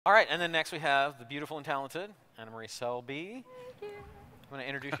All right, and then next we have the beautiful and talented Anna-Marie Selby. Thank you. You want to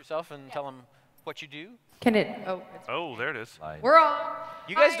introduce yourself and tell them what you do? Can it? Oh, there it is. We're on.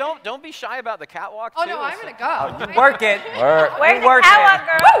 You guys don't be shy about the catwalk Oh too. no, I'm gonna go. Oh, you work it. Where's the catwalk,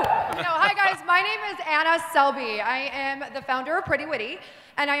 girl? No, hi guys. My name is Anna Selby. I am the founder of Pretty Witty,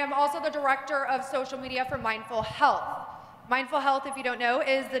 and I am also the director of social media for Mindful Health. Mindful Health, if you don't know,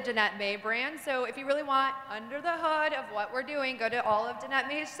 is the Danette May brand. So if you really want under the hood of what we're doing, go to all of Danette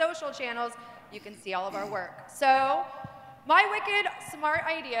May's social channels. You can see all of our work. So my wicked smart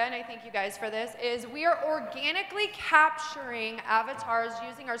idea, and I thank you guys for this, is we are organically capturing avatars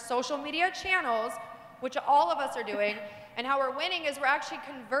using our social media channels, which all of us are doing. And how we're winning is we're actually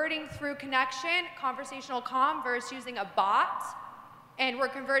converting through connection, conversational converse using a bot, and we're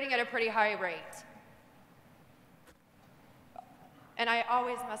converting at a pretty high rate. And I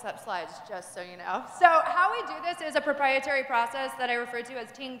always mess up slides, just so you know. So how we do this is a proprietary process that I refer to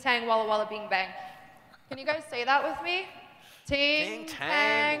as ting, tang, walla, walla, bing, bang. Can you guys say that with me? Ting,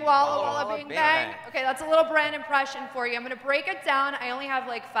 tang, walla, walla, bing, bang. Okay, that's a little brand impression for you. I'm gonna break it down. I only have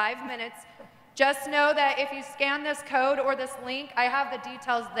like 5 minutes. Just know that if you scan this code or this link, I have the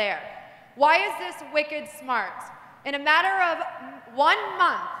details there. Why is this wicked smart? In a matter of 1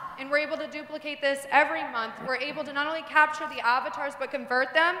 month, and we're able to duplicate this every month, we're able to not only capture the avatars but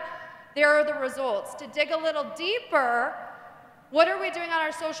convert them. There are the results. To dig a little deeper, what are we doing on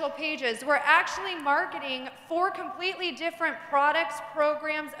our social pages? We're actually marketing 4 completely different products,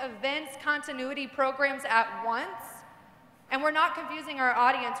 programs, events, continuity programs at once. And we're not confusing our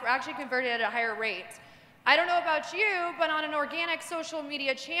audience. We're actually converting at a higher rate. I don't know about you, but on an organic social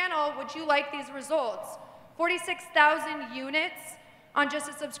media channel, would you like these results? 46,000 units on just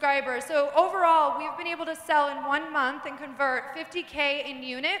a subscriber. So overall, we've been able to sell in 1 month and convert 50K in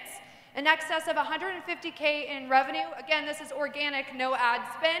units, in excess of 150K in revenue. Again, this is organic, no ad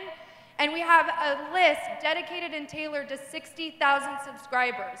spend. And we have a list dedicated and tailored to 60,000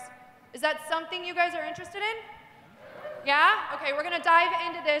 subscribers. Is that something you guys are interested in? Yeah? Okay, we're gonna dive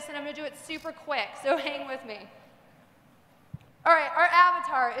into this and I'm gonna do it super quick, so hang with me. All right, our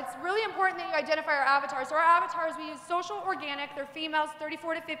avatar. It's really important that you identify our avatars. So our avatars, we use social organic. They're females,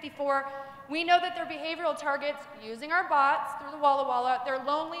 34 to 54. We know that they're behavioral targets using our bots through the Walla Walla. They're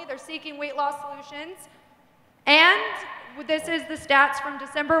lonely, they're seeking weight loss solutions. And this is the stats from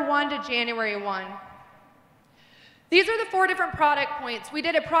December 1 to January 1. These are the 4 different product points. We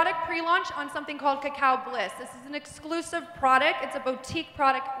did a product pre-launch on something called Cacao Bliss. This is an exclusive product. It's a boutique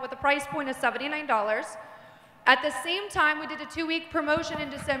product with a price point of $79. At the same time, we did a 2-week promotion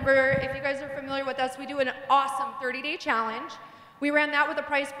in December. If you guys are familiar with us, we do an awesome 30-day challenge. We rise that with a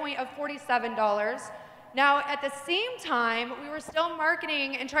price point of $47. Now, at the same time, we were still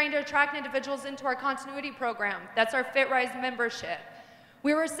marketing and trying to attract individuals into our continuity program. That's our FitRise membership.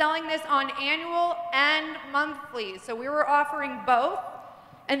 We were selling this on annual and monthly, so we were offering both.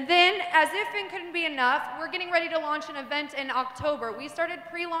 And then, as if it couldn't be enough, we're getting ready to launch an event in October. We started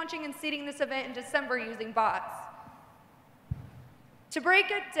pre-launching and seeding this event in December using bots. To break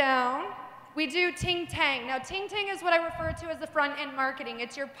it down, we do Ting Tang. Now, Ting Tang is what I refer to as the front-end marketing.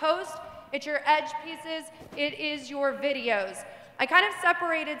 It's your post, it's your edge pieces, it is your videos. I kind of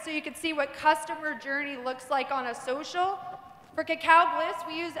separated so you could see what customer journey looks like on a social. For Cacao Bliss,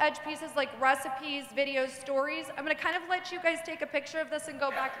 we use edge pieces like recipes, videos, stories. I'm gonna kind of let you guys take a picture of this and go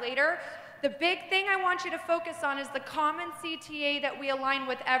back later. The big thing I want you to focus on is the common CTA that we align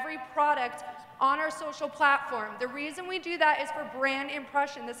with every product on our social platform. The reason we do that is for brand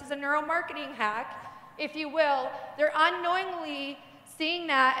impression. This is a neuromarketing hack, if you will. They're unknowingly seeing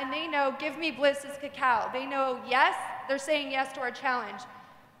that and they know, give me bliss is cacao. They know yes, they're saying yes to our challenge.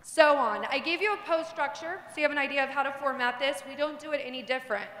 So on. I gave you a post structure, so you have an idea of how to format this. We don't do it any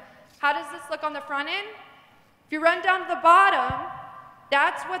different. How does this look on the front end? If you run down to the bottom,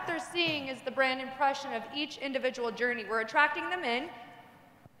 that's what they're seeing is the brand impression of each individual journey. We're attracting them in.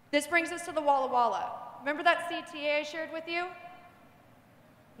 This brings us to the Walla Walla. Remember that CTA I shared with you?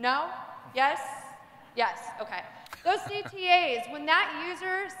 No? Yes? Yes, okay. Those CTAs, when that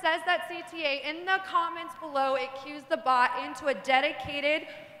user says that CTA, in the comments below, it cues the bot into a dedicated,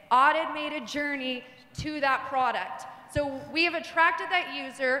 automated journey to that product. So we have attracted that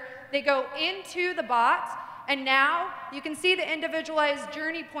user, they go into the bot, and now you can see the individualized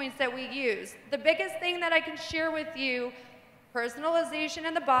journey points that we use. The biggest thing that I can share with you, personalization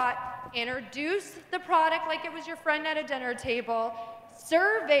in the bot, introduce the product like it was your friend at a dinner table,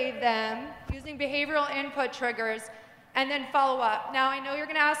 survey them using behavioral input triggers, and then follow up. Now, I know you're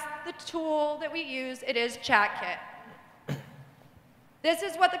gonna ask the tool that we use, it is ChatKit. This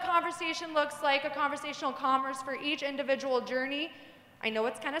is what the conversation looks like, a conversational commerce for each individual journey. I know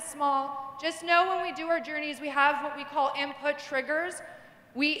it's kind of small. Just know when we do our journeys, we have what we call input triggers.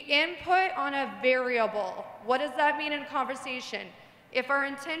 We input on a variable. What does that mean in conversation? If our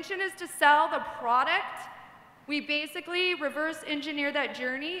intention is to sell the product, we basically reverse engineer that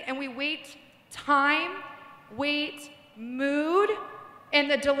journey and we weight time, weight mood, and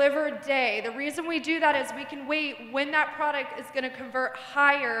the delivered day. The reason we do that is we can weight when that product is going to convert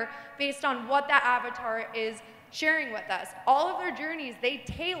higher based on what that avatar is sharing with us. All of their journeys, they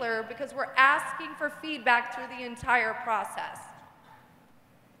tailor because we're asking for feedback through the entire process.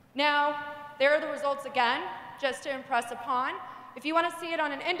 Now, there are the results again, just to impress upon. If you want to see it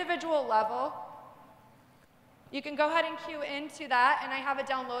on an individual level, you can go ahead and cue into that, and I have a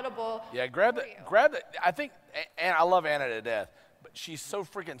downloadable. Yeah, grab the. I think, and I love Anna to death, but she's so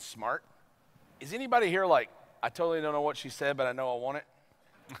freaking smart. Is anybody here like, I totally don't know what she said, but I know I want it?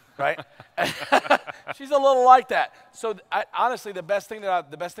 Right? She's a little like that. So honestly, the best things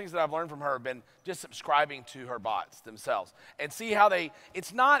that I've learned from her have been just subscribing to her bots themselves and see how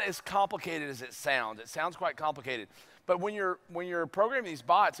it's not as complicated as it sounds. It sounds quite complicated. But when you're programming these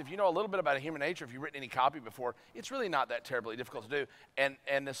bots, if you know a little bit about human nature, if you've written any copy before, it's really not that terribly difficult to do.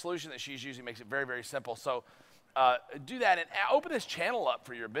 And the solution that she's using makes it very, very simple. So do that and open this channel up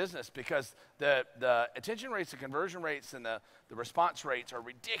for your business because the attention rates, the conversion rates, and the response rates are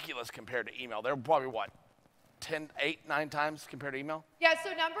ridiculous compared to email. They're probably what, 8, 9 times compared to email? Yeah, so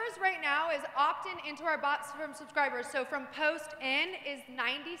numbers right now is opt-in into our bots from subscribers. So from post-in is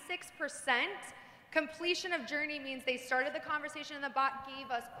 96%. Completion of journey means they started the conversation and the bot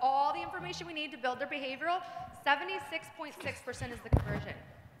gave us all the information we need to build their behavioral. 76.6% is the conversion.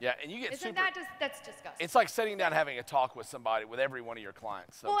 Yeah, and you get that's disgusting. It's like sitting down having a talk with somebody, with every one of your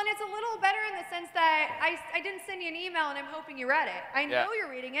clients. So. Well, and it's a little better in the sense that I didn't send you an email and I'm hoping you read it. I know you're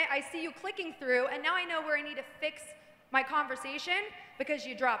reading it. I see you clicking through, and now I know where I need to fix my conversation because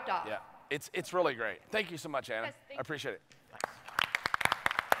you dropped off. Yeah, it's really great. Thank you so much, Anna. Yes, I appreciate it.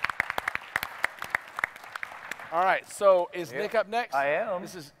 All right, so is Nick up next? I am.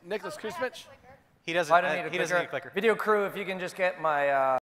 This is Nicholas Kusmich. He doesn't, I don't need a he doesn't need a clicker. Video crew, if you can just get my